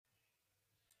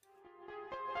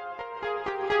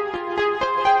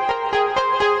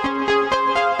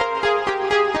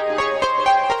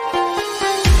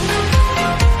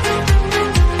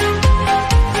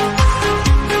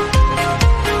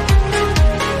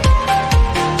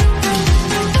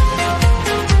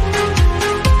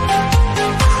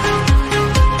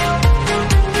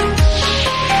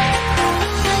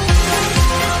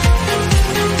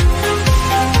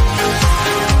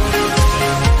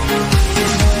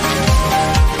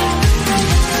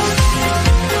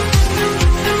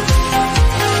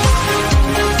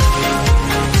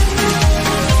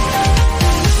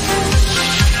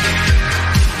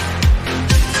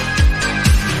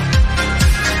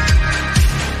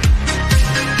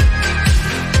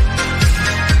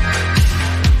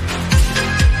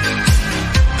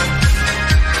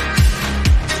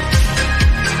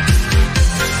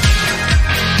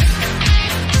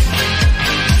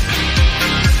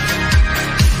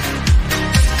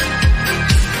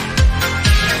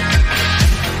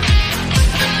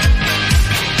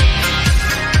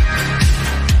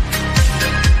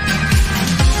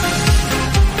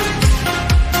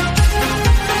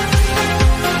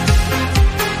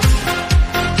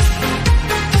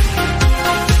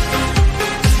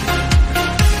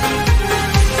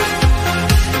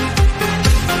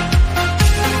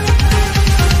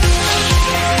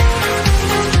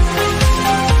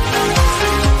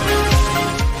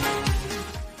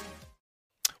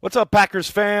What's up,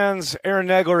 Packers fans? Aaron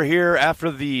Nagler here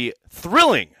after the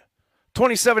thrilling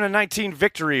 27-19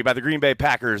 victory by the Green Bay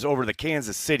Packers over the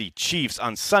Kansas City Chiefs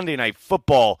on Sunday Night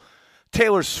Football.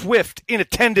 Taylor Swift in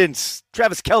attendance.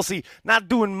 Travis Kelce not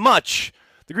doing much.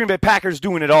 The Green Bay Packers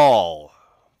doing it all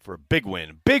for a big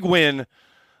win. Big win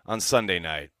on Sunday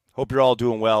night. Hope you're all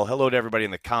doing well. Hello to everybody in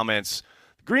the comments.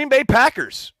 The Green Bay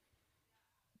Packers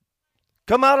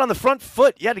come out on the front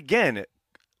foot yet again.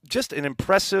 Just an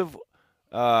impressive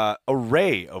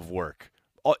array of work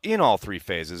in all three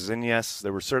phases. And yes,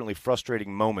 there were certainly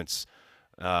frustrating moments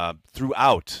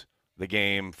throughout the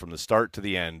game from the start to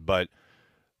the end, but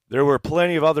there were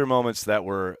plenty of other moments that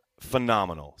were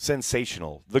phenomenal,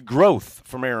 sensational. The growth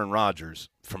from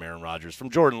from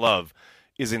Jordan Love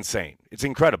is insane. It's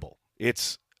incredible.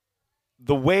 It's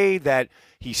the way that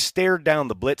he stared down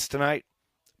the blitz tonight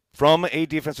from a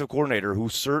defensive coordinator who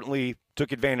certainly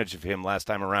took advantage of him last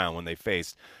time around when they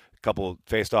faced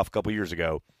off a couple years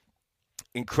ago.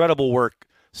 Incredible work,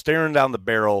 staring down the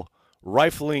barrel,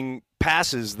 rifling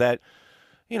passes that,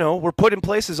 were put in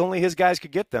places only his guys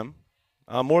could get them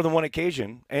more than one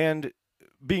occasion, and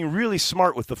being really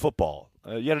smart with the football.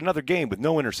 Yet another game with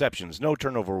no interceptions, no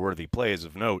turnover-worthy plays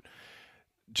of note.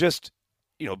 Just,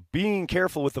 being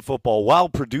careful with the football while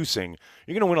producing.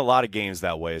 You're going to win a lot of games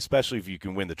that way, especially if you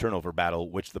can win the turnover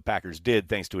battle, which the Packers did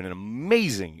thanks to an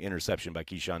amazing interception by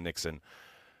Keyshawn Nixon.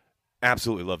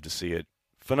 Absolutely love to see it.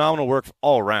 Phenomenal work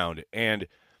all around. And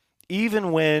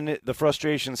even when the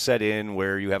frustration set in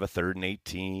where you have a 3rd and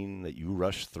 18 that you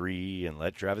rush 3 and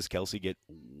let Travis Kelce get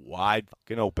wide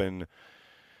fucking open,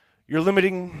 you're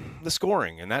limiting the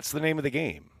scoring, and that's the name of the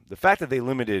game. The fact that they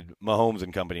limited Mahomes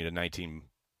and company to 19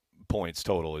 points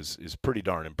total is pretty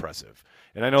darn impressive.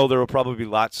 And I know there will probably be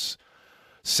lots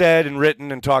said and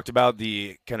written and talked about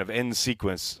the kind of end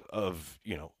sequence of,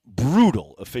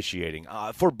 brutal officiating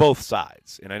for both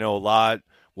sides. And I know a lot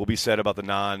will be said about the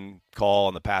non-call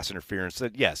and the pass interference.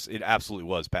 That, yes, it absolutely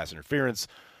was pass interference.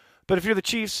 But if you're the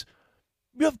Chiefs,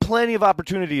 you have plenty of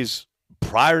opportunities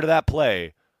prior to that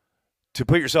play to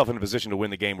put yourself in a position to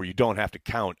win the game where you don't have to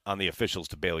count on the officials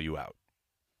to bail you out.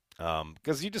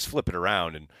 Because you just flip it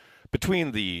around. And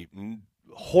between the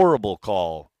horrible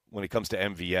call when it comes to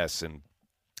MVS and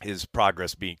his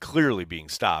progress clearly being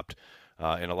stopped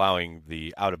and allowing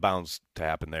the out-of-bounds to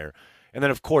happen there. And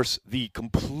then, of course, the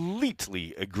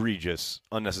completely egregious,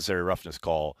 unnecessary roughness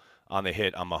call on the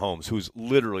hit on Mahomes, who's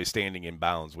literally standing in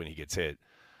bounds when he gets hit.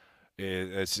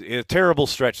 It's a terrible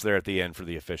stretch there at the end for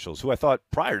the officials, who I thought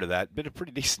prior to that did a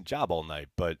pretty decent job all night.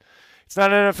 But it's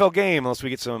not an NFL game unless we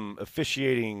get some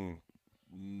officiating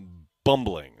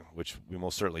bumbling, which we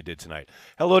most certainly did tonight.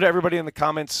 Hello to everybody in the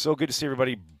comments. So good to see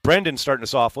everybody. Brendan starting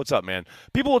us off. What's up, man?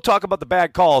 People will talk about the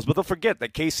bad calls, but they'll forget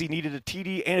that KC needed a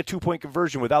TD and a 2-point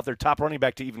conversion without their top running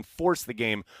back to even force the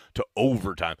game to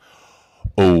overtime.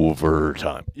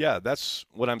 Overtime. Yeah, that's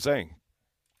what I'm saying.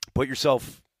 Put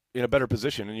yourself in a better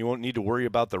position, and you won't need to worry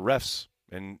about the refs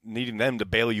and needing them to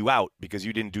bail you out because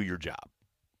you didn't do your job.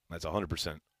 That's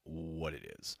 100% what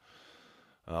it is.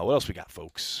 What else we got,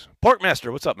 folks? Porkmaster,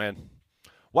 what's up, man?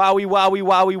 Wowie, wowie,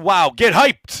 wowie, wow. Get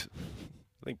hyped.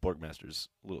 I think Porkmaster's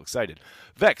a little excited.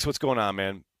 Vex, what's going on,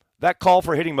 man? That call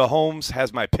for hitting Mahomes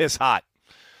has my piss hot.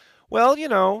 Well,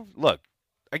 look,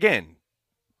 again,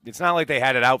 it's not like they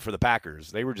had it out for the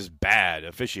Packers. They were just bad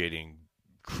officiating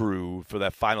crew for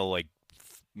that final,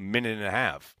 minute and a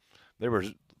half. There were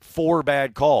 4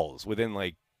 bad calls within,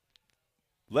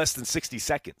 less than 60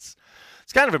 seconds.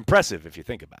 It's kind of impressive if you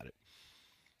think about it.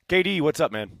 KD, what's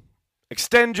up, man?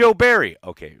 Extend Joe Barry.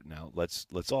 Okay, now let's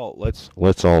all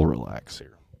relax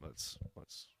here. Let's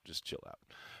just chill out.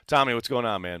 Tommy, what's going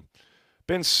on, man?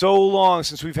 Been so long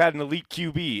since we've had an elite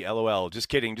QB. LOL. Just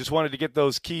kidding. Just wanted to get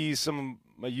those keys, some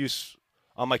of my use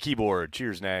on my keyboard.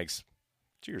 Cheers, Nags.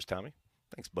 Cheers, Tommy.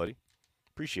 Thanks, buddy.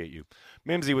 Appreciate you.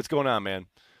 Mimsy, what's going on, man?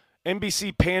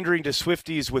 NBC pandering to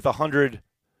Swifties with 100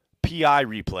 PI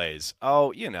replays.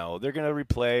 Oh, they're going to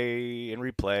replay and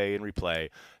replay and replay.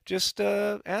 Just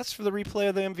ask for the replay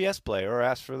of the MVS play or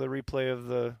ask for the replay of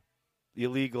the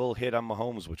illegal hit on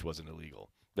Mahomes, which wasn't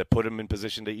illegal, that put him in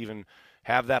position to even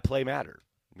have that play matter.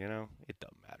 It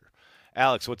doesn't matter.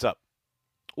 Alex, what's up?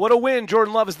 What a win.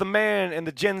 Jordan Love is the man, and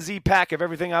the Gen Z pack have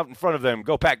everything out in front of them.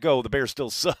 Go, Pack, go. The Bears still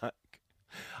suck.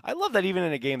 I love that even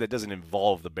in a game that doesn't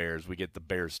involve the Bears, we get the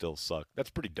Bears still suck.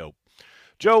 That's pretty dope.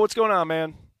 Joe, what's going on,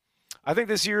 man? I think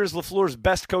this year is LaFleur's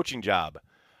best coaching job.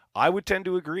 I would tend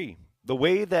to agree. The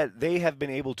way that they have been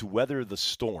able to weather the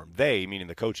storm, they, meaning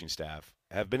the coaching staff,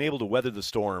 have been able to weather the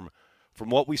storm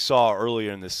from what we saw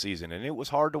earlier in this season, and it was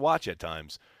hard to watch at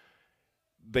times.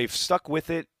 They've stuck with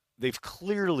it. They've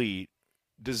clearly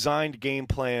designed game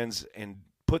plans and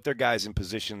put their guys in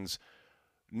positions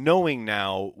knowing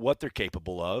now what they're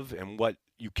capable of and what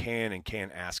you can and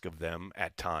can't ask of them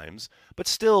at times, but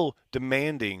still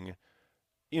demanding,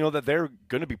 that they're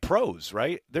going to be pros,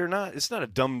 right? They're not. It's not a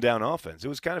dumbed down offense. It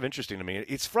was kind of interesting to me.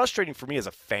 It's frustrating for me as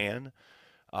a fan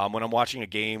when I'm watching a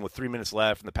game with 3 minutes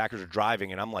left and the Packers are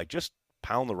driving, and I'm like, just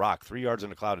pound the rock, 3 yards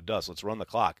in a cloud of dust. Let's run the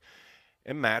clock.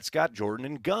 And Matt's got Jordan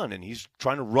and gun, and he's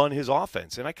trying to run his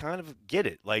offense, and I kind of get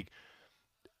it. Like,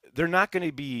 they're not going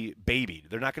to be babied.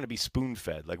 They're not going to be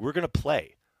spoon-fed. Like, we're going to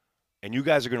play, and you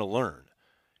guys are going to learn.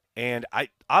 And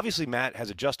obviously Matt has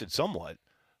adjusted somewhat,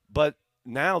 but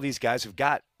now these guys have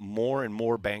got more and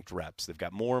more banked reps. They've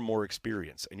got more and more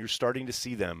experience, and you're starting to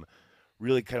see them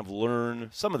really kind of learn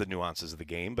some of the nuances of the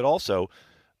game, but also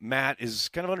Matt is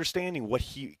kind of understanding what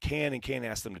he can and can't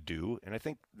ask them to do, and I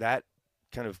think that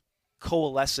kind of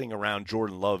coalescing around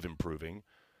Jordan Love improving,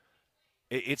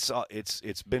 it's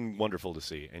been wonderful to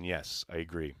see. And yes, I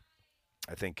agree.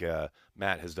 I think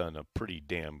Matt has done a pretty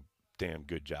damn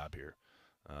good job here,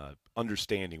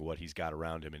 understanding what he's got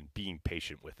around him and being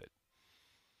patient with it.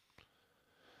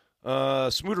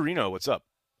 Smooterino, what's up?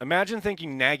 Imagine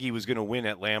thinking Nagy was going to win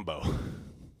at Lambeau.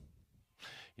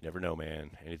 You never know,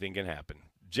 man. Anything can happen.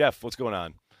 Jeff, what's going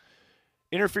on?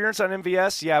 Interference on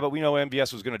MVS? Yeah, but we know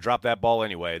MVS was going to drop that ball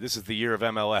anyway. This is the year of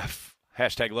MLF.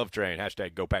 Hashtag love train.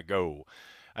 Hashtag go pack go.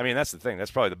 I mean, that's the thing.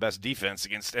 That's probably the best defense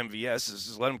against MVS is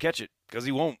just let him catch it because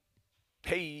he won't.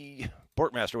 Hey,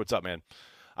 Porkmaster, what's up, man?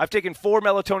 I've taken 4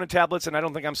 melatonin tablets, and I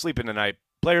don't think I'm sleeping tonight.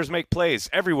 Players make plays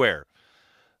everywhere.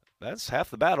 That's half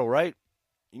the battle, right?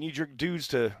 You need your dudes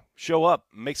to show up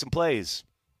and make some plays.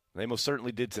 They most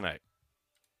certainly did tonight.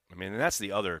 I mean, and that's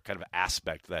the other kind of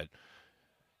aspect that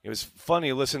it was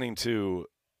funny listening to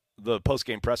the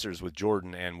post-game pressers with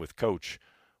Jordan and with Coach,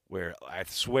 where I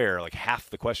swear like half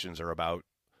the questions are about,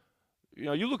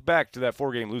 you look back to that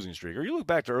 4-game losing streak, or you look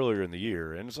back to earlier in the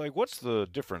year, and it's like, what's the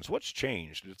difference? What's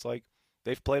changed? It's like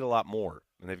they've played a lot more,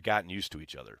 and they've gotten used to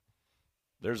each other.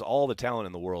 There's all the talent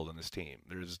in the world in this team.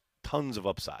 There's tons of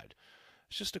upside.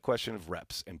 It's just a question of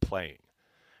reps and playing.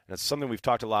 And it's something we've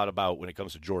talked a lot about when it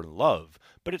comes to Jordan Love,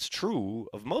 but it's true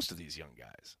of most of these young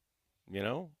guys.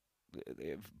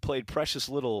 They've played precious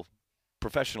little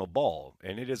professional ball,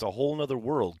 and it is a whole nother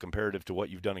world comparative to what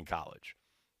you've done in college.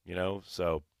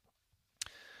 So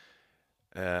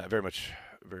I very much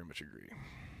agree.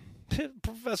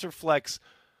 Professor Flex,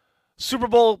 Super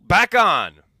Bowl back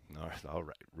on. All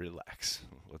right, relax.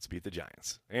 Let's beat the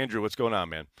Giants. Andrew, what's going on,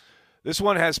 man? This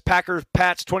one has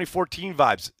Packer-Pats 2014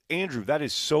 vibes. Andrew, that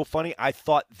is so funny. I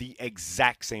thought the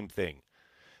exact same thing.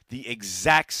 The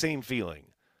exact same feeling.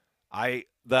 The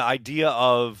idea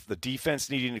of the defense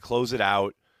needing to close it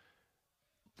out,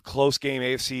 close game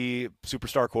AFC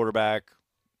superstar quarterback,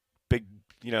 big,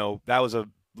 that was a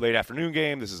late afternoon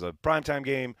game. This is a primetime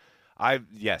game. I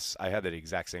had that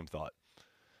exact same thought.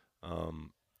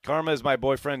 Karma is my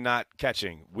boyfriend not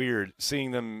catching. Weird.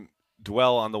 Seeing them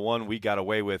dwell on the one we got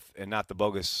away with and not the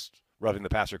bogus roughing the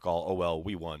passer call. Oh well,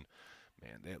 we won.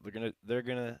 Man, they're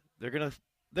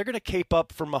gonna cape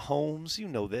up for Mahomes. You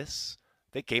know this.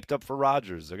 They caped up for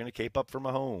Rodgers. They're gonna cape up for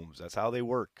Mahomes. That's how they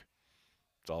work.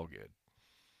 It's all good.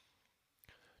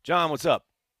 John, what's up?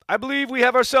 I believe we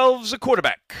have ourselves a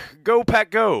quarterback. Go Pack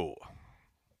go.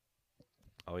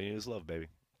 All you need is love, baby.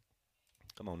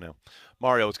 Come on now.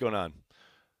 Mario, what's going on?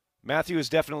 Matthew is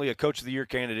definitely a Coach of the Year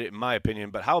candidate, in my opinion,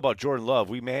 but how about Jordan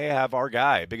Love? We may have our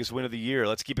guy, biggest win of the year.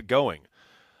 Let's keep it going.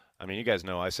 I mean, you guys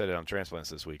know I said it on Transplants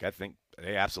this week. I think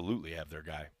they absolutely have their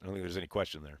guy. I don't think there's any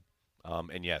question there.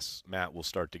 And, yes, Matt will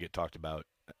start to get talked about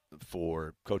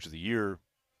for Coach of the Year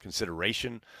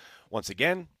consideration. Once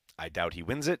again, I doubt he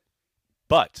wins it,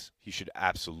 but he should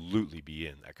absolutely be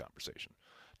in that conversation.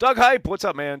 Doug Hype, what's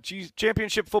up, man?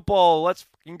 Championship football, let's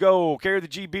fucking go. Carry the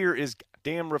G beer is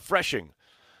damn refreshing.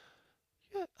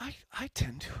 Yeah, I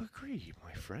tend to agree,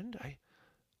 my friend. I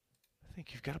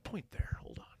think you've got a point there.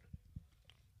 Hold on.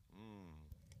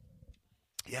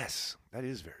 Yes, that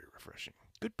is very refreshing.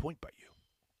 Good point by you.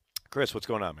 Chris, what's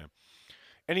going on, man?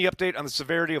 Any update on the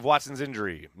severity of Watson's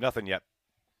injury? Nothing yet.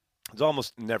 It's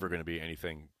almost never going to be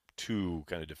anything too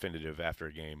kind of definitive after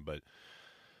a game, but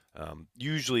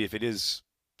usually if it is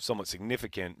somewhat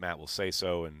significant, Matt will say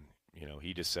so, and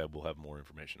he just said we'll have more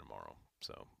information tomorrow.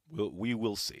 So we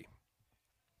will see.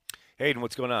 Hayden,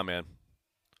 what's going on, man?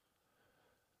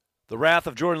 The wrath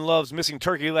of Jordan Love's missing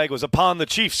turkey leg was upon the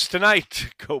Chiefs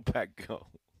tonight. Go Pack, go.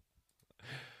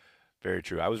 Very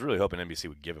true. I was really hoping NBC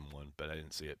would give him one, but I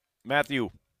didn't see it.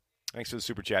 Matthew, thanks for the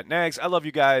super chat. Nags, I love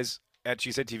you guys at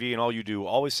She Said TV and all you do.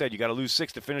 Always said you got to lose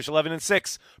 6 to finish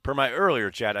 11-6. Per my earlier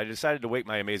chat, I decided to wake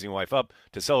my amazing wife up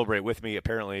to celebrate with me.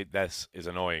 Apparently, this is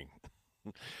annoying.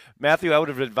 Matthew, I would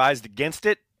have advised against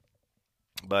it,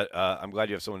 but I'm glad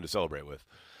you have someone to celebrate with.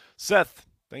 Seth,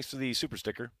 thanks for the super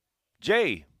sticker.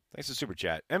 Jay, thanks for the super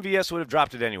chat. MVS would have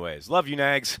dropped it anyways. Love you,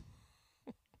 Nags.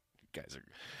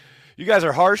 You guys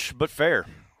are harsh but fair.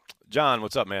 John,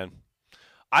 what's up, man?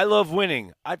 I love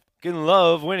winning. I fucking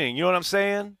love winning. You know what I'm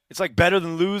saying? It's like better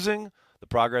than losing. The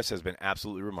progress has been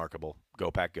absolutely remarkable. Go,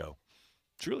 Pack, go.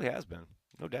 Truly has been,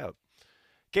 no doubt.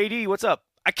 KD, what's up?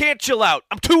 I can't chill out.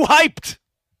 I'm too hyped.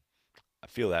 I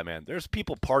feel that, man. There's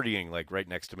people partying like right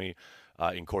next to me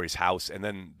in Corey's house, and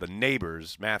then the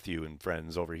neighbors, Matthew and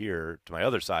friends over here to my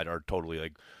other side, are totally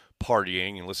like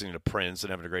partying and listening to Prince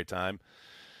and having a great time.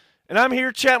 And I'm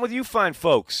here chatting with you fine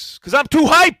folks because I'm too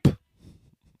hype.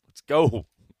 Let's go.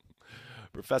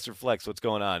 Professor Flex, what's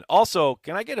going on? Also,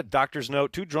 can I get a doctor's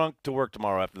note? Too drunk to work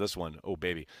tomorrow after this one. Oh,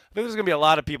 baby. I think there's going to be a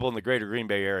lot of people in the greater Green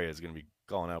Bay area is going to be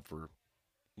calling out for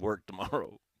work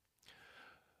tomorrow.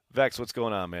 Vex, what's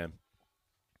going on, man?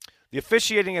 The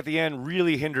officiating at the end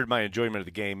really hindered my enjoyment of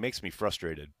the game. Makes me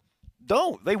frustrated.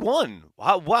 Don't. They won.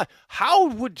 How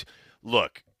would –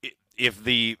 look, if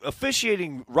the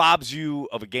officiating robs you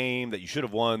of a game that you should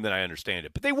have won, then I understand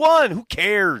it. But they won. Who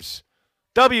cares?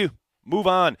 W. Move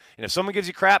on. And if someone gives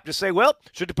you crap, just say, well,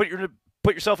 should have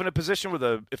put yourself in a position where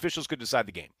the officials could decide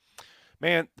the game.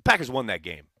 Man, the Packers won that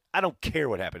game. I don't care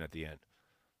what happened at the end.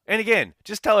 And again,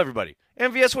 just tell everybody,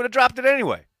 MVS would have dropped it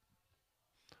anyway.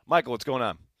 Michael, what's going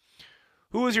on?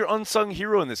 Who is your unsung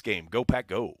hero in this game? Go, Pack,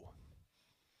 go.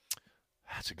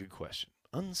 That's a good question.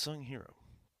 Unsung hero.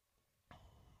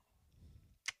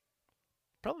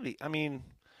 Probably, I mean,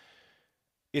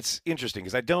 it's interesting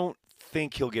because I don't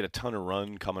think he'll get a ton of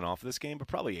run coming off of this game, but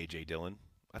probably A.J. Dillon.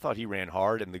 I thought he ran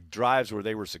hard, and the drives where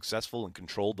they were successful and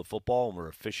controlled the football and were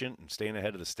efficient and staying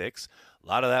ahead of the sticks, a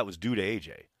lot of that was due to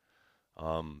A.J.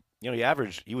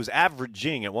 He was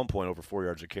averaging at one point over 4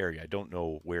 yards a carry. I don't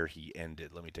know where he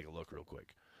ended. Let me take a look real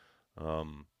quick.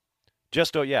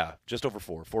 Just over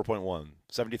 4.1,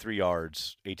 73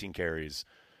 yards, 18 carries.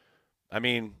 I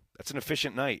mean, that's an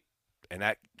efficient night, and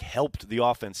that helped the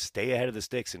offense stay ahead of the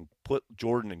sticks and put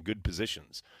Jordan in good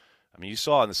positions. I mean, you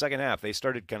saw in the second half, they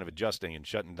started kind of adjusting and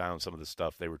shutting down some of the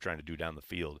stuff they were trying to do down the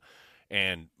field.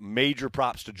 And major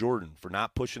props to Jordan for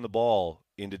not pushing the ball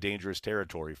into dangerous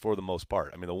territory for the most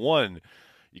part. I mean, the one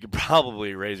you could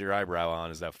probably raise your eyebrow on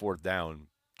is that fourth down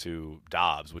to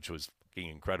Dobbs, which was fucking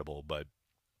incredible. But,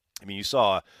 I mean, you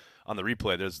saw on the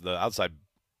replay, there's the outside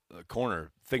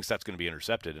corner thinks that's going to be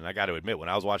intercepted. And I got to admit, when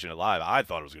I was watching it live, I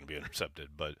thought it was going to be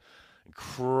intercepted. But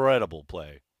incredible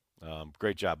play.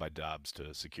 Great job by Dobbs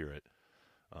to secure it.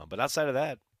 But outside of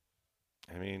that,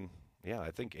 I mean, yeah,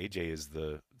 I think A.J. is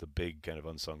the big kind of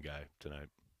unsung guy tonight.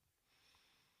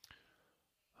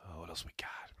 What else we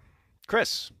got?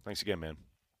 Chris, thanks again, man.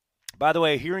 By the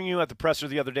way, hearing you at the presser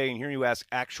the other day and hearing you ask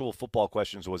actual football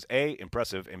questions was A,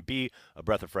 impressive, and B, a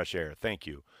breath of fresh air. Thank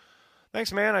you.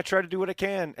 Thanks, man. I try to do what I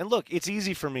can. And look, it's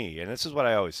easy for me, and this is what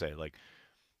I always say. Like,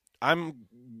 I'm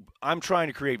trying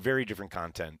to create very different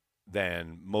content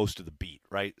than most of the beat,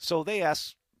 right? So they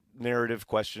ask narrative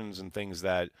questions and things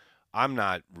that I'm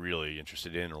not really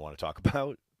interested in or want to talk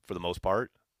about for the most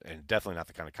part, and definitely not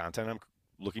the kind of content I'm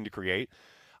looking to create.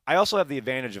 I also have the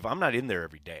advantage of I'm not in there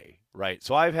every day, right?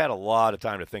 So I've had a lot of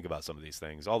time to think about some of these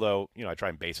things, although, I try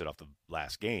and base it off the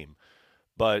last game.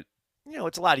 But,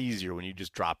 it's a lot easier when you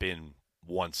just drop in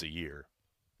once a year,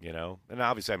 And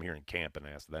obviously I'm here in camp and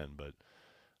ask then, but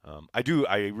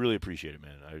I really appreciate it,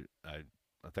 man. I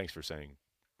thanks for saying,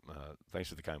 thanks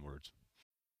for the kind words.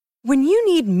 When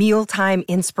you need mealtime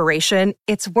inspiration,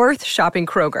 it's worth shopping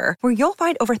Kroger, where you'll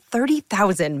find over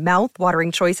 30,000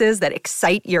 mouth-watering choices that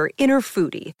excite your inner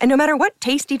foodie. And no matter what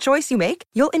tasty choice you make,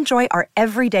 you'll enjoy our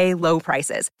everyday low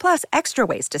prices, plus extra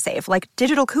ways to save, like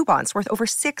digital coupons worth over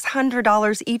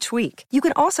 $600 each week. You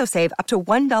can also save up to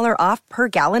 $1 off per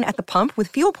gallon at the pump with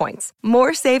fuel points.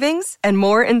 More savings and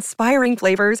more inspiring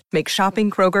flavors make shopping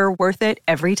Kroger worth it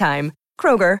every time.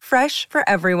 Kroger, fresh for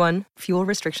everyone. Fuel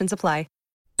restrictions apply.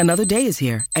 Another day is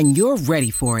here, and you're ready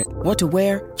for it. What to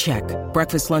wear? Check.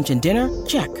 Breakfast, lunch, and dinner?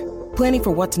 Check. Planning for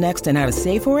what's next and how to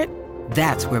save for it?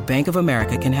 That's where Bank of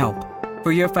America can help.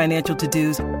 For your financial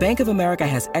to-dos, Bank of America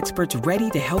has experts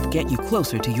ready to help get you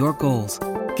closer to your goals.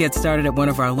 Get started at one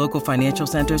of our local financial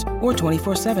centers or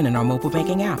 24/7 in our mobile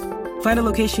banking app. Find a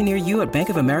location near you at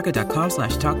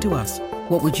bankofamerica.com/talktous.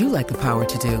 What would you like the power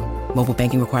to do? Mobile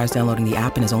banking requires downloading the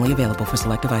app and is only available for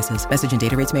select devices. Message and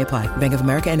data rates may apply. Bank of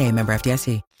America N.A., member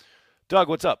FDIC. Doug,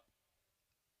 what's up?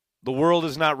 The world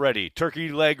is not ready. Turkey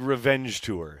leg revenge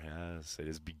tour. Yes, it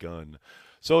has begun.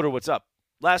 Soder, what's up?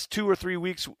 Last 2 or 3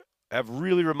 weeks have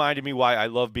really reminded me why I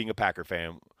love being a Packer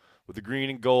fan. With the green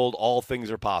and gold, all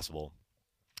things are possible.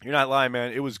 You're not lying,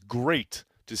 man. It was great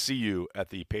to see you at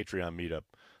the Patreon meetup.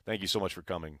 Thank you so much for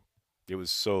coming. It was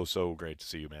so, so great to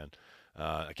see you, man.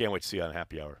 I can't wait to see you on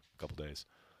Happy Hour in a couple days.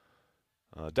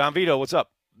 Don Vito, what's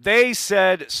up? They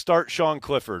said start Sean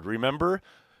Clifford. Remember?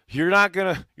 You're not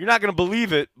gonna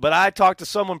believe it, but I talked to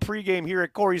someone pregame here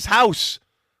at Corey's house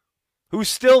who's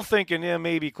still thinking, yeah,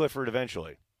 maybe Clifford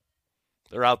eventually.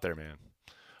 They're out there, man.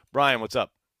 Brian, what's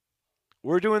up?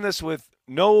 We're doing this with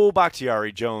no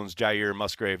Bakhtiari, Jones, Jair,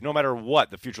 Musgrave. No matter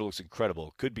what, the future looks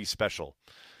incredible. Could be special.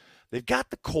 They've got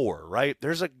the core, right?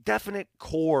 There's a definite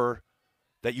core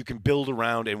that you can build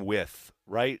around and with,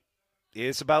 right?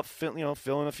 It's about filling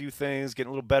a few things, getting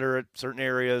a little better at certain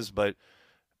areas, but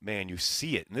man, you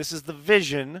see it. And this is the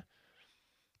vision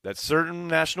that certain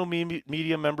national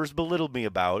media members belittled me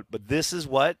about, but this is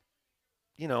what,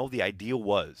 the ideal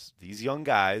was. These young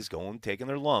guys taking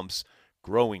their lumps,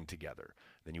 growing together.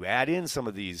 Then you add in some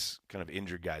of these kind of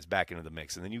injured guys back into the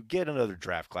mix, and then you get another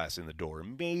draft class in the door,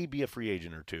 maybe a free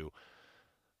agent or two.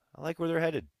 I like where they're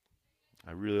headed.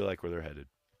 I really like where they're headed.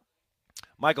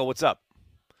 Michael, what's up?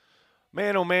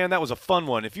 Man, oh man, that was a fun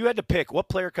one. If you had to pick, what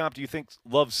player comp do you think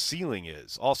Love's ceiling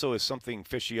is? Also, is something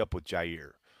fishy up with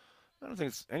Jair? I don't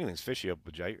think anything's fishy up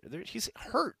with Jair. He's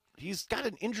hurt. He's got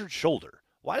an injured shoulder.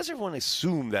 Why does everyone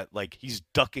assume that, he's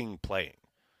ducking playing?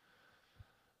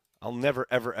 I'll never,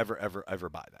 ever, ever, ever, ever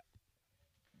buy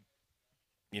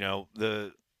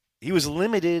that. He was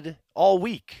limited all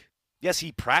week. Yes,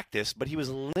 he practiced, but he was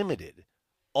limited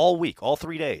all week, all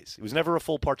 3 days. He was never a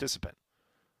full participant.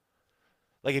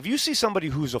 If you see somebody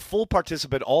who's a full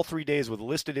participant all 3 days with a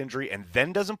listed injury and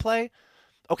then doesn't play,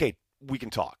 okay, we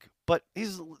can talk. But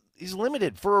he's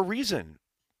limited for a reason.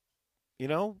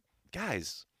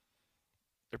 Guys,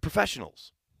 they're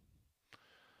professionals.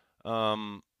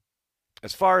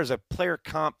 As far as a player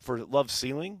comp for Love's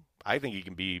ceiling, I think he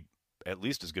can be at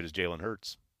least as good as Jalen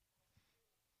Hurts.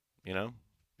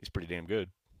 He's pretty damn good.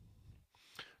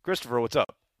 Christopher, what's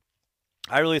up?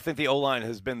 I really think the O-line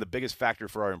has been the biggest factor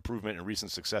for our improvement and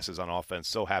recent successes on offense.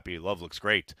 So happy. Love looks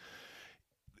great.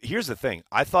 Here's the thing.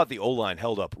 I thought the O-line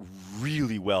held up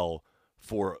really well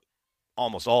for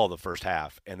almost all of the first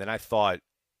half, and then I thought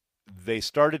they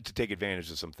started to take advantage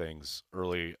of some things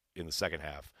early in the second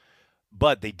half,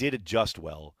 but they did adjust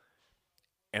well.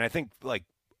 And I think,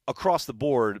 across the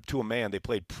board, to a man, they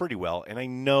played pretty well. And I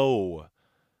know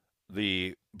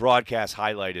the broadcast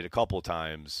highlighted a couple of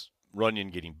times Runyon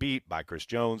getting beat by Chris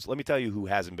Jones. Let me tell you who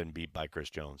hasn't been beat by Chris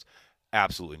Jones.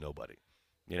 Absolutely nobody.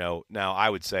 Now I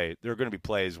would say there are going to be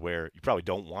plays where you probably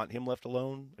don't want him left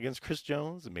alone against Chris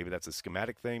Jones, and maybe that's a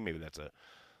schematic thing. Maybe that's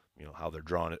how they're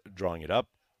drawing it up.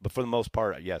 But for the most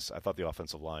part, yes, I thought the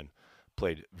offensive line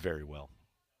played very well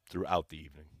throughout the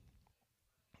evening.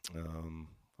 What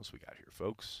else we got here,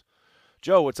 folks?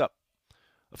 Joe, what's up?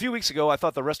 A few weeks ago, I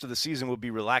thought the rest of the season would be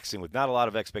relaxing with not a lot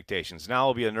of expectations. Now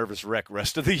I'll be a nervous wreck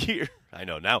rest of the year. I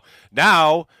know.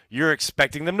 Now you're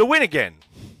expecting them to win again.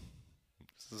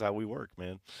 This is how we work,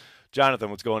 man. Jonathan,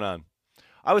 what's going on?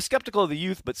 I was skeptical of the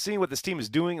youth, but seeing what this team is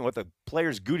doing and what the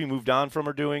players Goody moved on from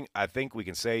are doing, I think we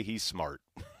can say he's smart.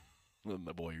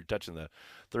 Boy, you're touching the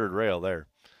third rail there.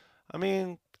 I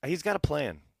mean, he's got a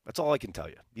plan. That's all I can tell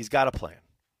you. He's got a plan,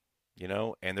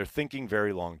 and they're thinking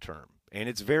very long term. And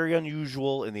it's very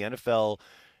unusual in the NFL,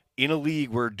 in a league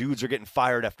where dudes are getting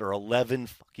fired after 11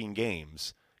 fucking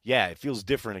games. Yeah, it feels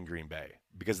different in Green Bay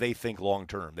because they think long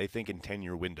term. They think in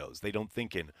 10-year windows. They don't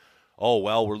think in, oh,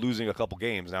 well, we're losing a couple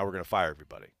games. Now we're going to fire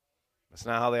everybody. That's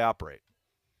not how they operate.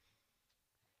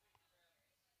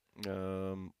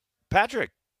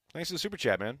 Patrick, thanks for the super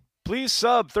chat, man. Please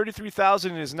sub.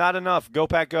 33,000 is not enough. Go,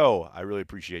 Pack, go. I really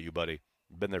appreciate you, buddy.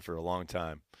 You've been there for a long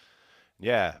time.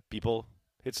 Yeah, people.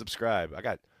 Hit subscribe.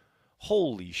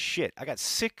 Holy shit. I got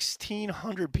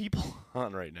 1,600 people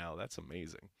on right now. That's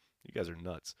amazing. You guys are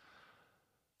nuts.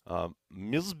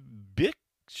 Ms. Bick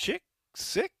Chick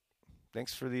Sick.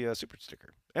 Thanks for the super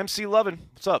sticker. MC Lovin,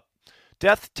 what's up?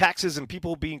 Death, taxes, and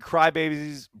people being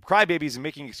crybabies and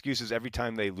making excuses every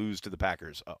time they lose to the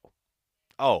Packers.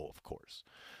 Oh, of course.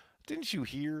 Didn't you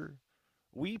hear?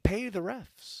 We pay the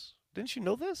refs. Didn't you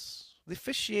know this? The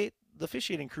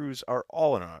officiating crews are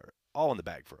all in the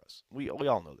bag for us. We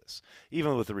all know this,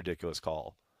 even with the ridiculous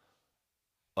call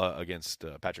against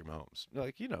Patrick Mahomes.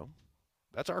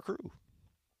 That's our crew.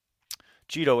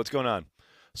 Cheeto, what's going on?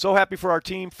 So happy for our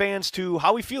team, fans too.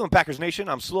 How we feeling, Packers Nation?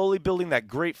 I'm slowly building that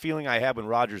great feeling I had when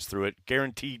Rodgers threw it.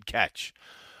 Guaranteed catch.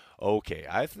 Okay,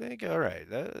 I think, all right.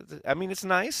 It's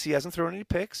nice. He hasn't thrown any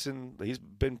picks, and he's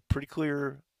been pretty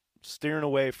clear steering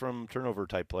away from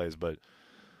turnover-type plays, but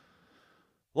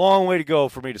long way to go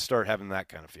for me to start having that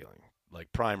kind of feeling.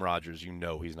 Like prime Rodgers,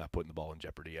 he's not putting the ball in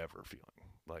jeopardy ever feeling.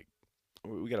 Like,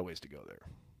 we got a ways to go there.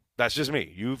 That's just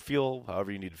me. You feel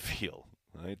however you need to feel.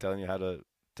 I ain't telling you how to.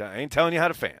 I ain't telling you how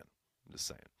to fan. I'm just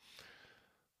saying.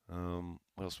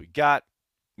 What else we got?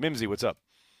 Mimsy, what's up?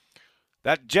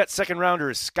 That Jet second rounder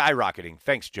is skyrocketing.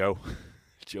 Thanks, Joe.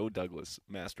 Joe Douglas,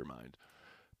 mastermind.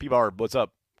 P-Barb, what's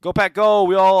up? Go Pack,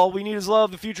 go. All we need is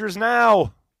love. The future is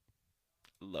now.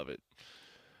 Love it.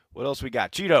 What else we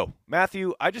got? Cheeto.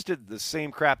 Matthew, I just did the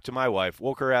same crap to my wife.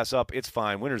 Woke her ass up. It's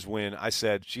fine. Winners win. I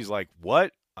said. She's like,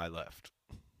 what? I left.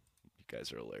 You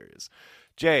guys are hilarious.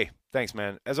 Jay, thanks,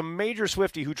 man. As a major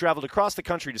Swiftie who traveled across the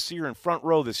country to see her in front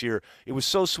row this year, it was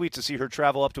so sweet to see her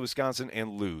travel up to Wisconsin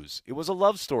and lose. It was a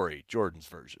love story, Jordan's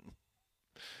version.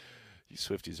 You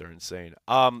Swifties are insane.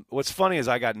 What's funny is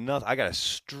I got a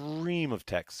stream of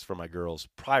texts from my girls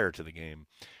prior to the game,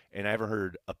 and I haven't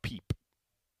heard a peep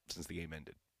since the game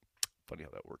ended. Funny how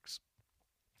that works.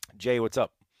 Jay, what's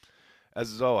up? I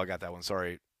got that one.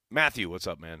 Sorry. Matthew, what's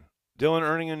up, man? Dylan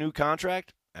earning a new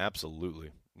contract?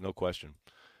 Absolutely. No question.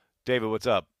 David, what's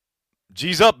up?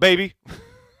 G's up, baby.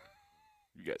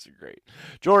 You guys are great.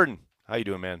 Jordan, how you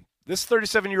doing, man? This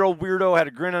 37-year-old weirdo had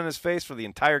a grin on his face for the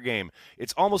entire game.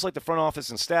 It's almost like the front office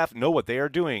and staff know what they are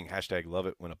doing. # love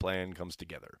it when a plan comes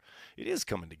together. It is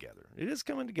coming together. It is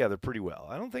coming together pretty well.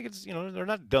 I don't think it's, they're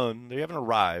not done. They haven't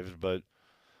arrived, but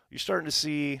you're starting to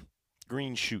see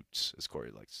green shoots, as Corey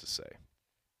likes to say.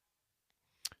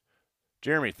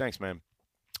 Jeremy, thanks, man.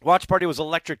 Watch party was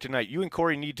electric tonight. You and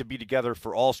Corey need to be together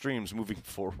for all streams moving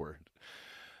forward.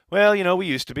 Well, we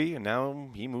used to be, and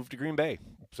now he moved to Green Bay.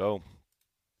 So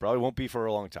probably won't be for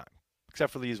a long time,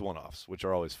 except for these one-offs, which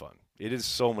are always fun. It is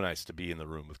so nice to be in the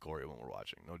room with Corey when we're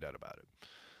watching, no doubt about it.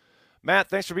 Matt,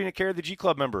 thanks for being a Care of the G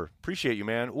Club member. Appreciate you,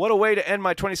 man. What a way to end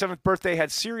my 27th birthday.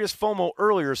 Had serious FOMO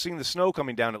earlier seeing the snow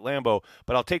coming down at Lambeau,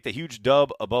 but I'll take the huge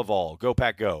dub above all. Go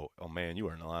Pack, go. Oh, man, you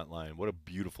are not lying. What a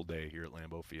beautiful day here at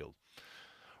Lambeau Field.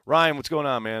 Ryan, what's going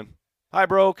on, man? Hi,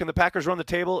 bro. Can the Packers run the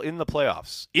table in the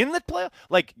playoffs? In the playoffs?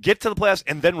 Like, get to the playoffs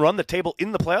and then run the table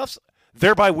in the playoffs,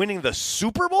 thereby winning the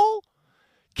Super Bowl?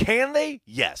 Can they?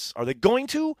 Yes. Are they going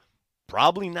to?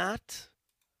 Probably not.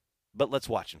 But let's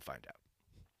watch and find out.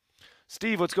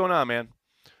 Steve, what's going on, man?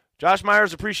 Josh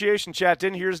Myers appreciation chat.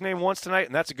 Didn't hear his name once tonight,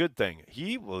 and that's a good thing.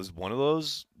 He was one of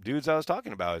those dudes I was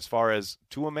talking about as far as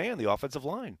to a man, the offensive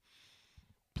line.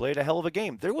 Played a hell of a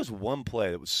game. There was one play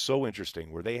that was so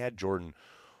interesting where they had Jordan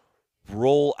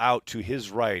roll out to his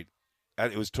right.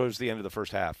 It was towards the end of the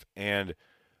first half. And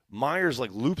Myers,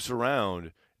 loops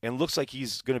around and looks like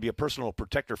he's going to be a personal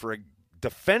protector for a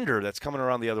defender that's coming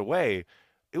around the other way.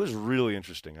 It was really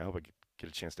interesting. I hope I get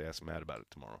a chance to ask Matt about it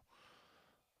tomorrow.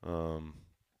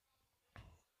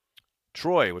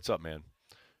 Troy, what's up, man?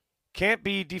 Can't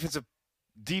be defensive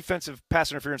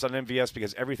pass interference on MVS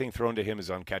because everything thrown to him is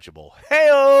uncatchable.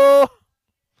 Hey-o!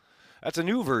 That's a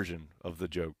new version of the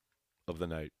joke of the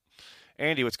night.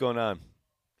 Andy, what's going on?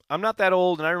 I'm not that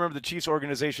old, and I remember the Chiefs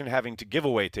organization having to give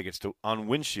away tickets on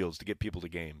windshields to get people to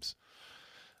games.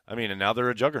 I mean, and now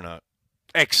they're a juggernaut.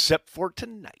 Except for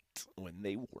tonight, when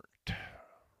they weren't.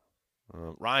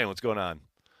 Ryan, what's going on?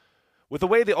 With the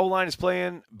way the O-line is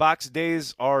playing, box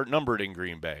days are numbered in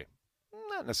Green Bay.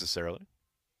 Not necessarily.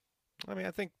 I mean,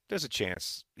 I think there's a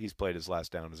chance he's played his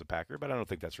last down as a Packer, but I don't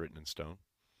think that's written in stone.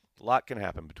 A lot can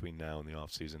happen between now and the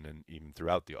offseason and even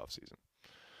throughout the offseason.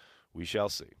 We shall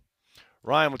see.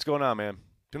 Ryan, what's going on, man?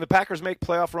 Can the Packers make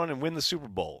playoff run and win the Super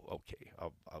Bowl?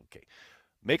 Okay.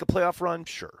 Make a playoff run?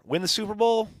 Sure. Win the Super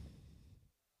Bowl?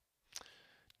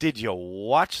 Did you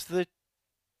watch the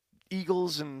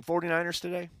Eagles and 49ers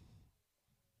today?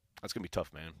 That's going to be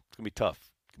tough, man. It's going to be tough.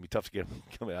 It's going to be tough to get them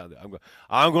coming out of there.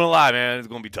 I'm going to lie, man. It's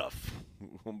going to be tough.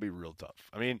 It's going to be real tough.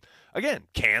 I mean, again,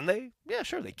 can they? Yeah,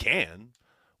 sure, they can.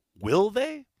 Will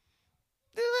they?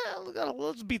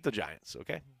 Let's beat the Giants,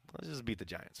 okay? Let's just beat the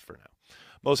Giants for now.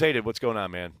 Most hated, what's going on,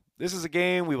 man? This is a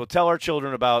game we will tell our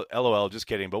children about. LOL, just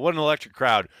kidding. But what an electric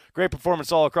crowd. Great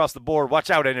performance all across the board. Watch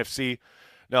out, NFC.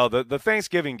 No, the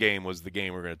Thanksgiving game was the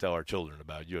game we're going to tell our children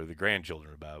about, the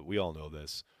grandchildren about. We all know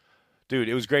this. Dude,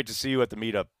 it was great to see you at the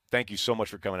meetup. Thank you so much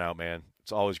for coming out, man.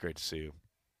 It's always great to see you.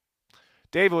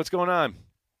 David, what's going on?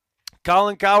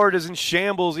 Colin Cowherd is in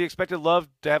shambles. He expected Love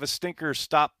to have a stinker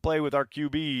stop play with our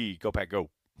QB. Go Pack, go.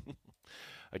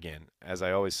 Again, as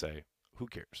I always say, who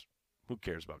cares? Who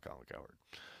cares about Colin Cowherd?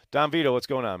 Don Vito, what's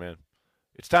going on, man?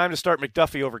 It's time to start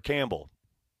McDuffie over Campbell.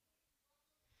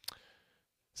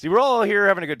 See, we're all here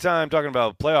having a good time talking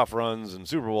about playoff runs and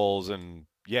Super Bowls, and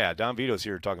yeah, Don Vito's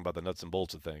here talking about the nuts and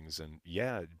bolts of things, and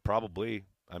yeah, probably.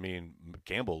 I mean,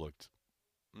 Campbell looked,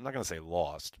 I'm not going to say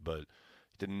lost, but he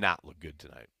did not look good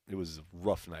tonight. It was a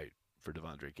rough night for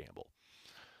Devondre Campbell.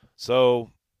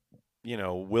 So,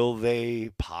 will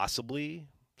they possibly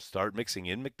start mixing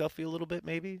in McDuffie a little bit,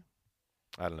 maybe?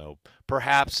 I don't know.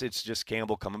 Perhaps it's just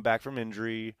Campbell coming back from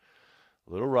injury,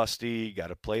 a little rusty, got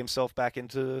to play himself back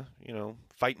into,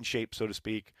 fighting shape, so to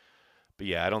speak. But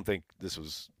yeah, I don't think this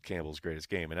was Campbell's greatest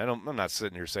game. And I'm not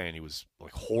sitting here saying he was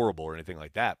like horrible or anything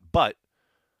like that, but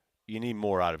you need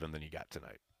more out of him than you got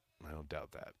tonight. I don't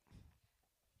doubt that.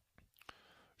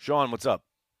 Sean, what's up?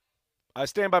 I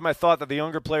stand by my thought that the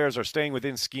younger players are staying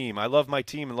within scheme. I love my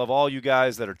team and love all you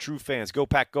guys that are true fans. Go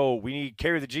Pack, go. We need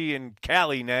carry the G in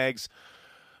Cali, Nags.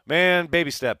 Man,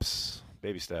 baby steps.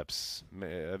 Baby steps.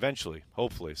 Eventually,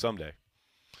 hopefully, someday.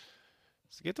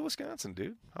 Let's get to Wisconsin,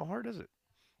 dude. How hard is it?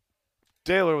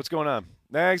 Taylor, what's going on?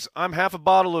 Nags, I'm half a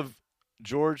bottle of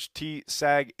George T.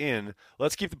 Sag in.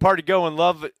 Let's keep the party going.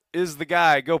 Love is the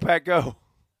guy. Go Pack, go.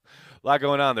 A lot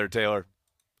going on there, Taylor.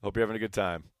 Hope you're having a good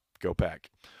time. Go Pack.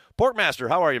 Porkmaster,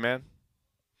 how are you, man?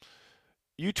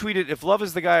 You tweeted, if Love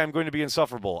is the guy, I'm going to be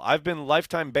insufferable. I've been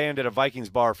lifetime banned at a Vikings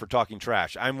bar for talking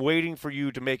trash. I'm waiting for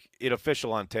you to make it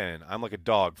official on 10. I'm like a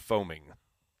dog foaming.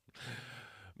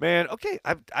 Man, okay,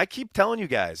 I keep telling you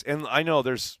guys, and I know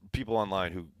there's people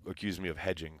online who accuse me of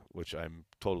hedging, which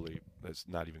that's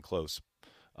not even close.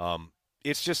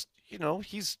 It's just,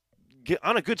 he's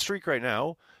on a good streak right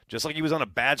now, just like he was on a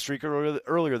bad streak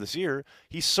earlier this year.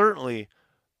 He's certainly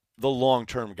the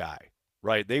long-term guy,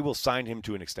 right? They will sign him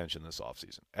to an extension this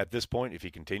offseason. At this point, if he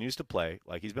continues to play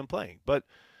like he's been playing. But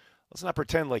let's not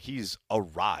pretend like he's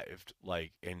arrived,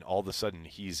 and all of a sudden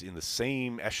he's in the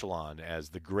same echelon as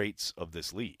the greats of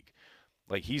this league.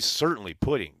 Like, he's certainly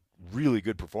putting really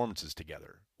good performances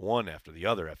together, one after the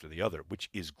other, which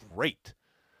is great.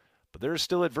 But there is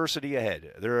still adversity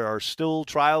ahead. There are still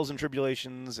trials and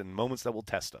tribulations and moments that will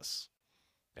test us.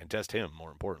 And test him,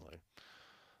 more importantly.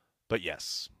 But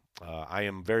yes, I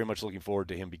am very much looking forward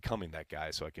to him becoming that guy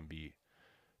so I can be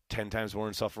 10 times more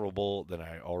insufferable than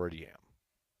I already am,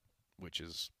 which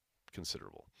is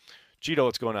considerable. Cheeto,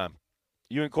 what's going on?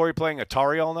 You and Corey playing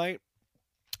Atari all night?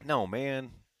 No,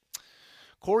 man.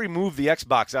 Corey moved the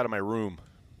Xbox out of my room.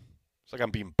 It's like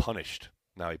I'm being punished.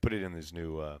 Now he put it in his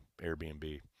new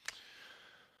Airbnb.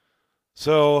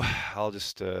 So I'll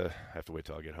just have to wait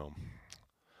till I get home.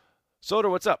 Soda,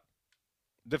 what's up?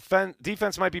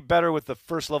 Defense might be better with the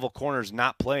first-level corners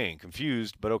not playing.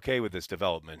 Confused, but okay with this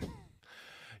development.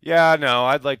 Yeah, no,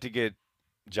 I'd like to get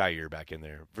Jair back in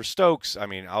there. For Stokes, I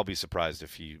mean, I'll be surprised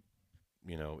if he,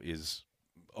 is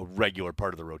a regular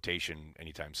part of the rotation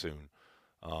anytime soon.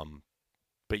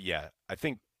 But yeah, I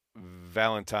think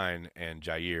Valentine and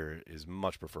Jair is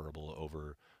much preferable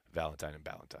over Valentine and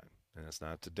Ballantyne. And that's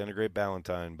not to denigrate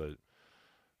Ballantyne, but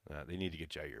they need to get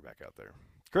Jair back out there.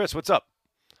 Chris, what's up?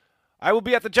 I will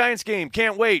be at the Giants game.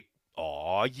 Can't wait.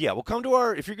 Oh yeah. Well,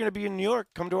 if you're going to be in New York,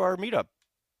 come to our meetup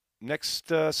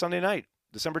next Sunday night,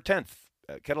 December 10th,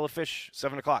 at Kettle of Fish,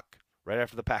 7 o'clock, right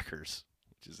after the Packers,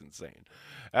 which is insane.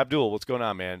 Abdul, what's going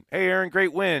on, man? Hey, Aaron,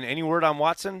 great win. Any word on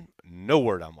Watson? No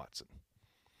word on Watson.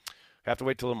 Have to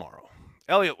wait till tomorrow.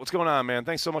 Elliot, what's going on, man?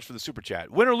 Thanks so much for the super chat.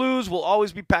 Win or lose, we'll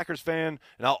always be Packers fan,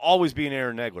 and I'll always be an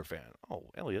Aaron Nagler fan. Oh,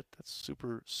 Elliot, that's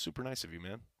super, super nice of you,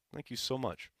 man. Thank you so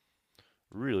much.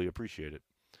 Really appreciate it.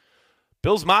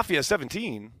 Bills Mafia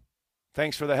 17.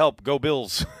 Thanks for the help. Go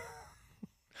Bills.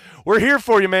 We're here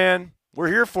for you, man. We're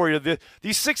here for you.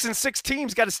 These 6-6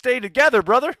 teams got to stay together,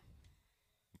 brother.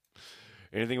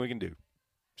 Anything we can do,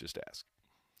 just ask.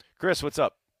 Chris, what's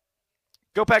up?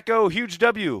 Go Pack Go, huge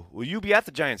W. Will you be at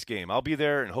the Giants game? I'll be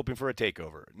there and hoping for a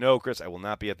takeover. No, Chris, I will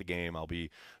not be at the game. I'll be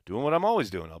doing what I'm always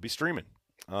doing. I'll be streaming.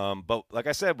 But like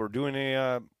I said, we're doing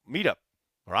a meetup,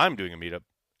 or I'm doing a meetup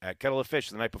at Kettle of Fish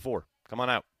the night before. Come on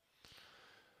out.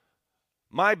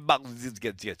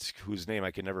 Whose name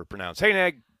I can never pronounce. Hey,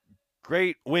 Nag.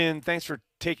 Great win. Thanks for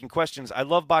taking questions. I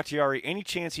love Bakhtiari. Any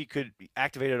chance he could be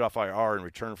activated off IR in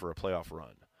return for a playoff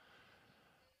run?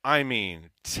 I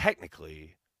mean,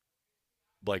 technically,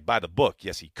 like by the book,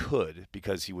 yes, he could,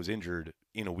 because he was injured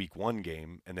in a Week 1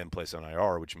 game and then placed on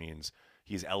IR, which means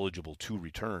he's eligible to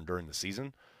return during the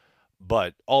season.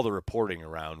 But all the reporting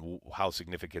around how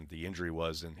significant the injury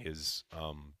was and his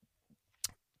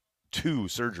 2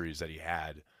 surgeries that he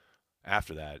had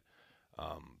after that,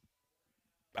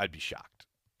 I'd be shocked.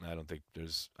 I don't think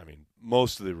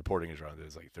most of the reporting is around it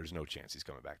is like there's no chance he's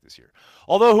coming back this year.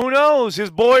 Although, who knows? His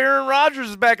boy Aaron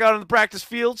Rodgers is back out on the practice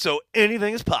field, so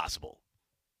anything is possible.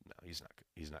 No, he's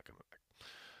not coming back.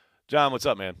 John, what's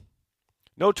up, man?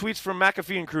 No tweets from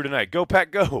McAfee and crew tonight. Go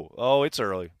Pack, go. Oh, it's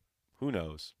early. Who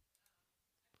knows?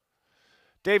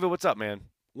 David, what's up, man?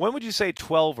 When would you say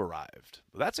 12 arrived?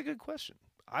 Well, that's a good question.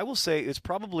 I will say it's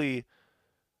probably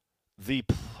the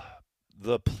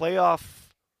playoff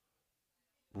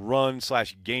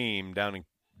run/game down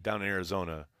in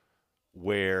Arizona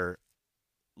where,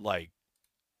 like,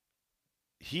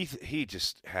 he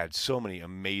just had so many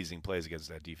amazing plays against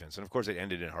that defense. And, of course, it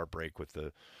ended in heartbreak with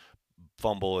the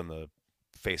fumble and the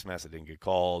face mask that didn't get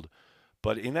called.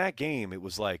 But in that game, it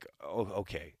was like, oh,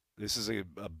 okay, this is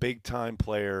a big-time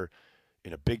player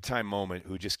in a big-time moment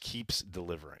who just keeps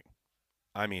delivering.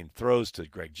 I mean, throws to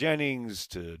Greg Jennings,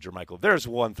 to Jermichael. There's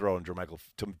one throw to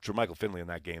Jermichael Finley in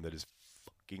that game that is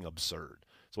fucking absurd.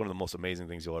 It's one of the most amazing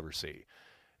things you'll ever see.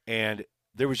 And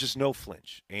there was just no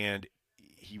flinch. And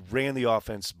he ran the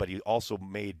offense, but he also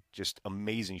made just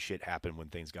amazing shit happen when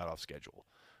things got off schedule.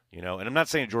 And I'm not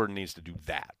saying Jordan needs to do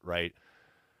that, right?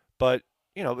 But,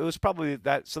 it was probably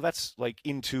that. So that's like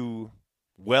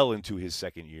well into his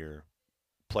second year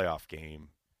playoff game.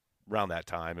 Around that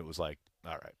time, it was like,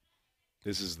 all right,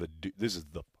 this is the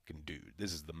fucking dude.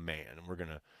 This is the man. And we're going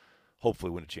to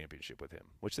hopefully win a championship with him,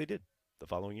 which they did the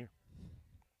following year.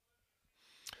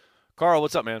 Carl,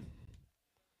 what's up, man?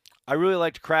 I really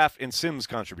liked Kraft and Sims'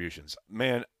 contributions.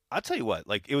 Man, I'll tell you what,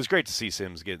 like, it was great to see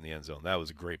Sims get in the end zone. That was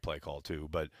a great play call, too.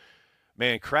 But,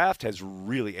 man, Kraft has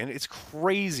really – and it's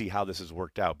crazy how this has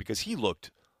worked out because he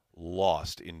looked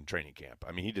lost in training camp.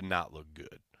 I mean, he did not look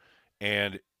good.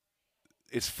 And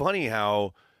it's funny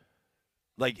how,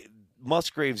 like,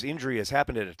 Musgrave's injury has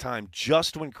happened at a time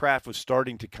just when Kraft was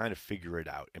starting to kind of figure it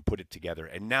out and put it together.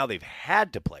 And now they've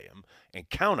had to play him and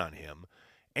count on him,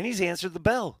 and he's answered the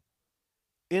bell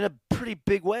in a pretty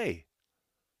big way.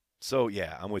 So,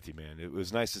 yeah, I'm with you, man. It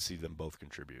was nice to see them both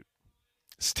contribute.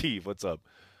 Steve, what's up?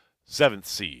 7th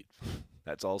seed.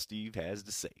 That's all Steve has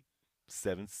to say.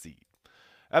 7th seed.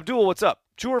 Abdul, what's up?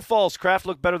 True or false, Kraft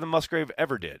looked better than Musgrave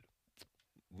ever did?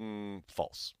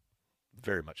 False.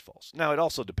 Very much false. Now, it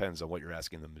also depends on what you're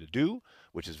asking them to do,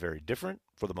 which is very different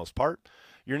for the most part.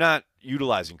 You're not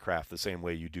utilizing Kraft the same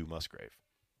way you do Musgrave.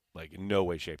 Like, in no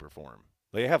way, shape, or form.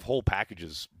 They have whole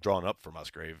packages drawn up for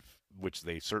Musgrave, which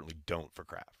they certainly don't for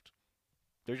Kraft.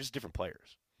 They're just different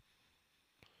players.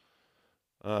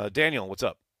 Daniel, what's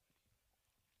up?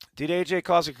 Did AJ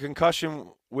cause a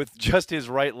concussion with just his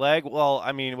right leg? Well,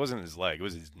 I mean, it wasn't his leg. It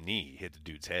was his knee hit the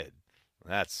dude's head.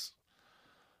 That's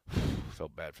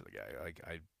felt bad for the guy.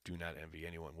 I do not envy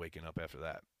anyone waking up after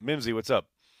that. Mimsy, what's up?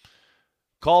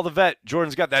 Call the vet.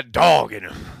 Jordan's got that dog in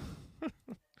him.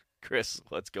 Chris,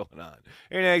 what's going on?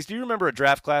 Hey, Nags, do you remember a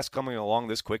draft class coming along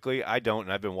this quickly? I don't,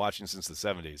 and I've been watching since the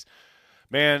 70s.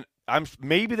 Man,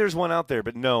 maybe there's one out there,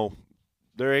 but no,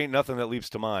 there ain't nothing that leaps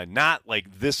to mind. Not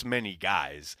like this many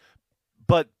guys,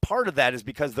 but part of that is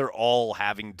because they're all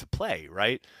having to play,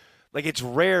 right? Like, it's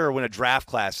rare when a draft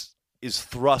class is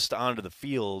thrust onto the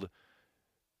field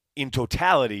in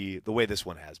totality the way this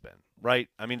one has been, right?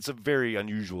 I mean, it's a very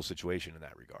unusual situation in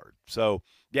that regard. So,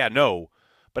 yeah, no.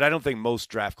 But I don't think most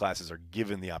draft classes are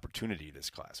given the opportunity this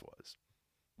class was,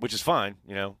 which is fine.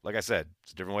 Like I said,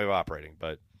 it's a different way of operating,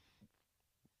 but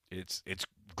it's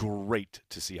great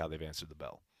to see how they've answered the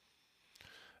bell.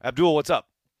 Abdul, what's up?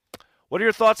 What are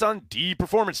your thoughts on D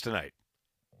performance tonight?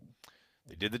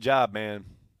 They did the job, man.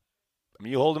 I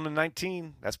mean, you hold them to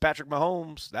 19. That's Patrick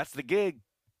Mahomes. That's the gig.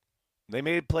 They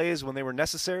made plays when they were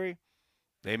necessary.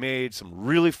 They made some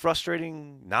really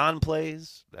frustrating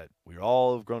non-plays that we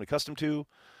all have grown accustomed to.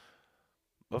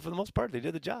 But for the most part, they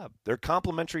did the job. They're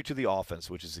complementary to the offense,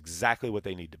 which is exactly what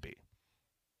they need to be.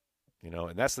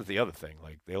 And that's the other thing.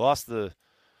 Like, they lost the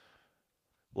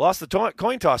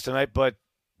coin toss tonight, but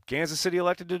Kansas City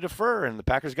elected to defer, and the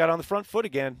Packers got on the front foot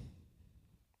again.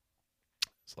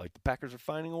 It's like the Packers are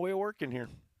finding a way of working here.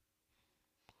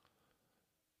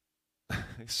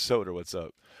 Soder, what's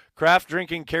up? Kraft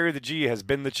drinking Carry the G has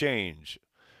been the change.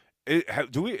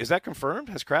 Is that confirmed?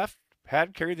 Has Kraft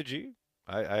had Carry the G?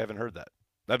 I haven't heard that.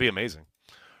 That'd be amazing.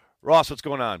 Ross, what's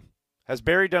going on? Has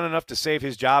Barry done enough to save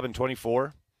his job in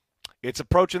 24? It's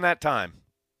approaching that time.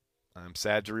 I'm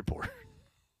sad to report.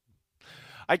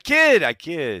 I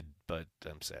kid, but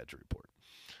I'm sad to report.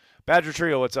 Badger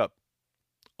Trio, what's up?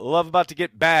 Love about to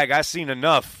get bag. I seen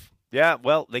enough. Yeah,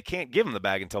 well, they can't give him the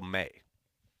bag until May.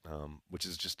 Which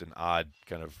is just an odd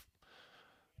kind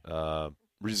of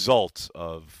result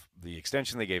of the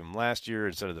extension they gave him last year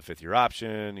instead of the fifth-year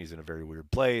option. He's in a very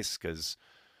weird place because,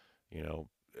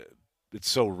 it's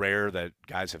so rare that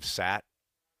guys have sat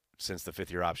since the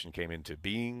fifth-year option came into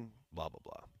being, blah, blah,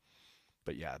 blah.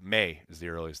 But, yeah, May is the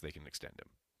earliest they can extend him,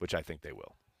 which I think they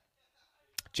will.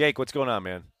 Jake, what's going on,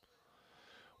 man?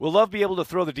 Will Love be able to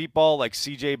throw the deep ball like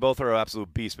CJ? Both are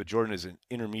absolute beasts, but Jordan is an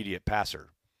intermediate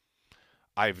passer.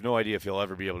 I have no idea if he'll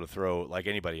ever be able to throw like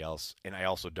anybody else, and I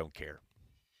also don't care.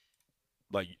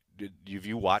 Like, if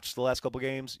you watched the last couple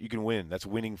games, you can win. That's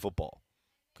winning football.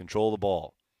 Control the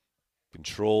ball.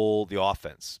 Control the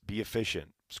offense. Be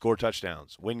efficient. Score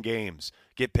touchdowns. Win games.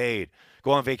 Get paid.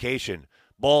 Go on vacation.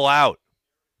 Ball out.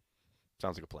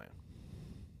 Sounds like a plan.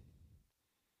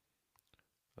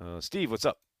 Steve, what's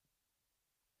up?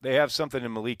 They have something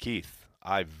in Malik Heath.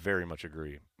 I very much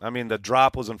agree. I mean, the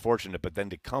drop was unfortunate, but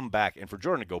then to come back and for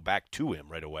Jordan to go back to him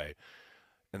right away,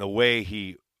 and the way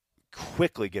he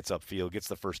quickly gets upfield, gets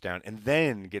the first down, and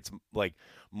then gets like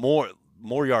more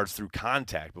yards through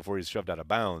contact before he's shoved out of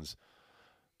bounds.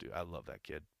 Dude, I love that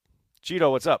kid.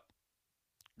 Cheeto, what's up?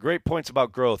 Great points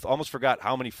about growth. Almost forgot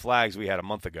how many flags we had a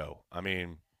month ago. I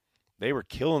mean, they were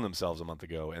killing themselves a month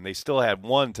ago, and they still had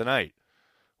one tonight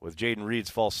with Jaden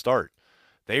Reed's false start.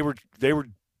 They were,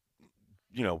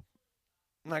 you know,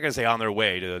 I'm not going to say on their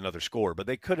way to another score, but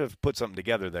they could have put something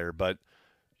together there. But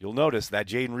you'll notice that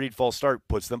Jaden Reed false start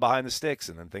puts them behind the sticks,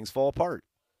 and then things fall apart.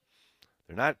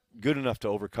 They're not good enough to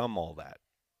overcome all that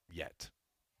yet.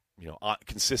 You know,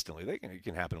 consistently. It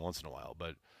can happen once in a while,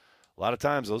 but a lot of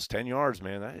times those 10 yards,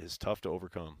 man, that is tough to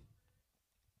overcome.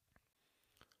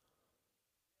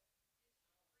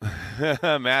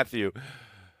 Matthew,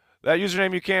 that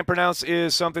username you can't pronounce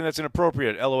is something that's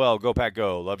inappropriate. LOL, go Pack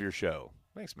Go. Love your show.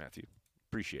 Thanks, Matthew.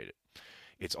 Appreciate it.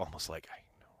 It's almost like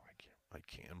I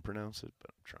can pronounce it,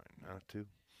 but I'm trying not to.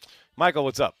 Michael,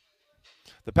 what's up?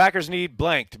 The Packers need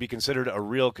blank to be considered a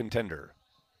real contender.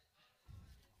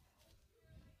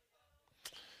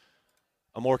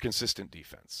 A more consistent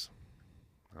defense.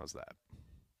 How's that?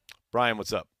 Brian,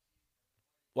 what's up?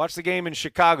 Watch the game in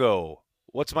Chicago.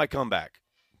 What's my comeback?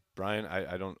 Brian,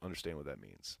 I don't understand what that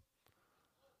means.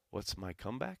 What's my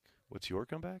comeback? What's your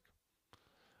comeback?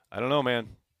 I don't know,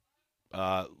 man.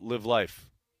 Live life.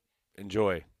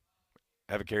 Enjoy.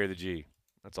 Have a carry the G.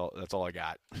 That's all I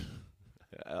got.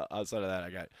 Outside of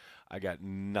that, I got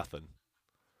nothing.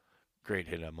 Great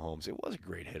hit on Mahomes. It was a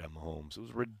great hit on Mahomes. It was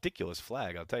a ridiculous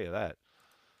flag, I'll tell you that.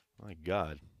 My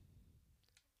God.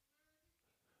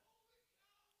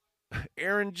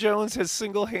 Aaron Jones has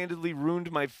single-handedly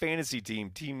ruined my fantasy team,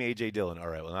 Team A.J. Dillon. All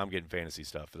right, well, I'm getting fantasy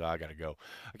stuff, but I got to go.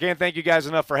 I can't thank you guys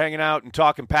enough for hanging out and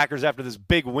talking Packers after this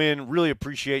big win. Really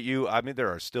appreciate you. I mean, there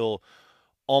are still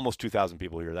almost 2,000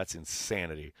 people here. That's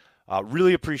insanity.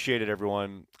 Really appreciate it,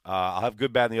 everyone. I'll have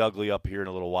Good, Bad, and the Ugly up here in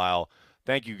a little while.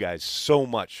 Thank you guys so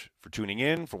much for tuning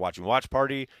in, for watching Watch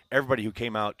Party. Everybody who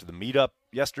came out to the meetup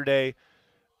yesterday,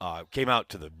 came out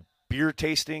to the beer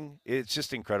tasting. It's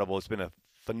just incredible. It's been a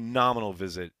phenomenal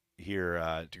visit here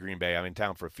to Green Bay. I'm in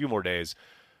town for a few more days.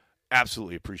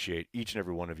 Absolutely appreciate each and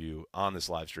every one of you on this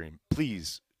live stream.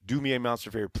 Please do me a monster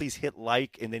favor. Please hit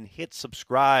like and then hit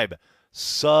subscribe.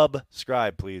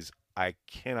 Subscribe, please. I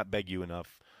cannot beg you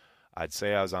enough. I'd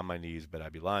say I was on my knees, but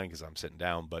I'd be lying because I'm sitting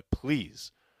down. But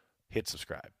please hit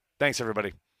subscribe. Thanks,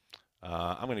 everybody.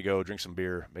 I'm going to go drink some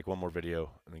beer, make one more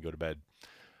video, and then go to bed.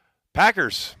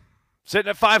 Packers sitting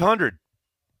at 500.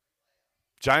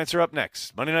 Giants are up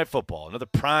next. Monday Night Football, another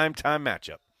prime time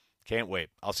matchup. Can't wait.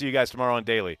 I'll see you guys tomorrow on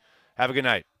Daily. Have a good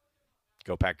night.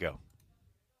 Go Pack Go.